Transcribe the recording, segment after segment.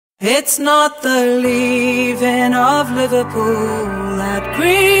It's not the leaving of Liverpool that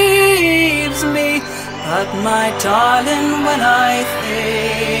grieves me, but my darling, when I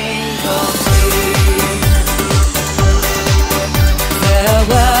think of thee.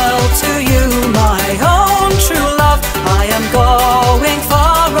 Farewell to you, my own true love, I am going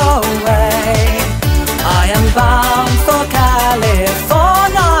far away. I am bound for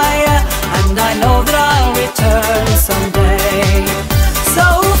California, and I know that I'll return someday. So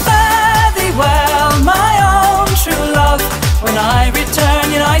fare thee well, my own true love, when I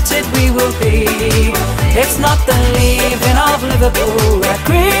return united we will be. It's not the leaving of Liverpool that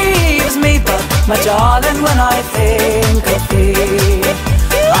grieves me, but my darling, when I think of thee.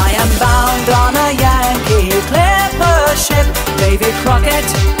 I am bound on a Yankee clipper ship, Davy Crockett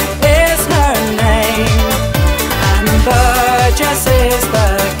is her name, and Burgess is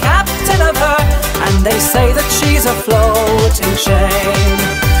the captain of her, and they say that she's a floating shame.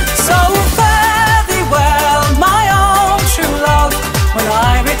 So fare thee well, my own true love, when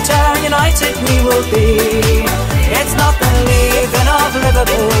I return united we will be. It's not the leaving of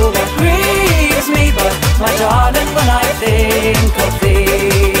Liverpool that grieves me, but my darling, when I think of thee.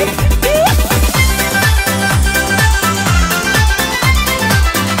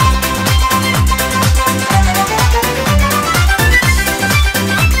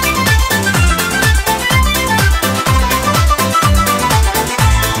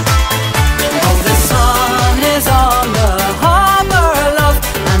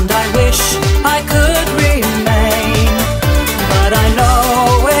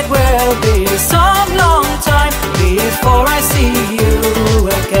 Before I see you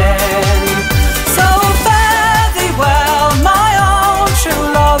again. So fare thee well, my own true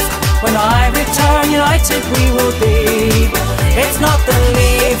love, when I return united we will be. It's not the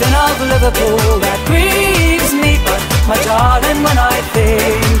leaving of Liverpool that grieves me, but my darling, when I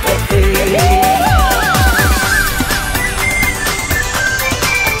think of thee.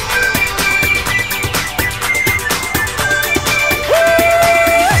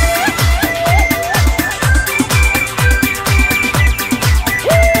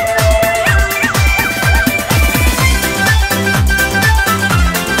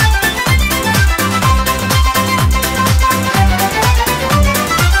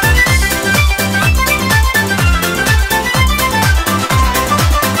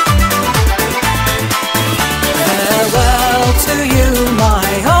 To you,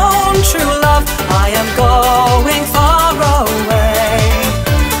 my own true love, I am going far away.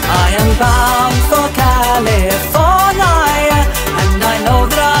 I am bound for California, and I know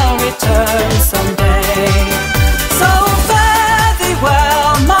that I'll return someday. So fare thee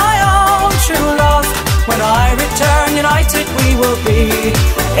well, my own true love, when I return united we will be.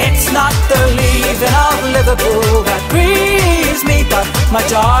 It's not the leaving of Liverpool that grieves me, but my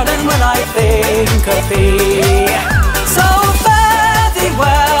darling, when I think of thee. So fare thee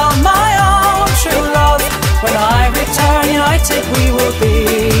well, my own true love, when I return united we will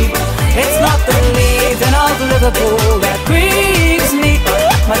be. It's not the leaving of Liverpool that grieves me, but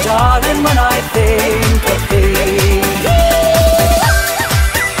my darling, when I think of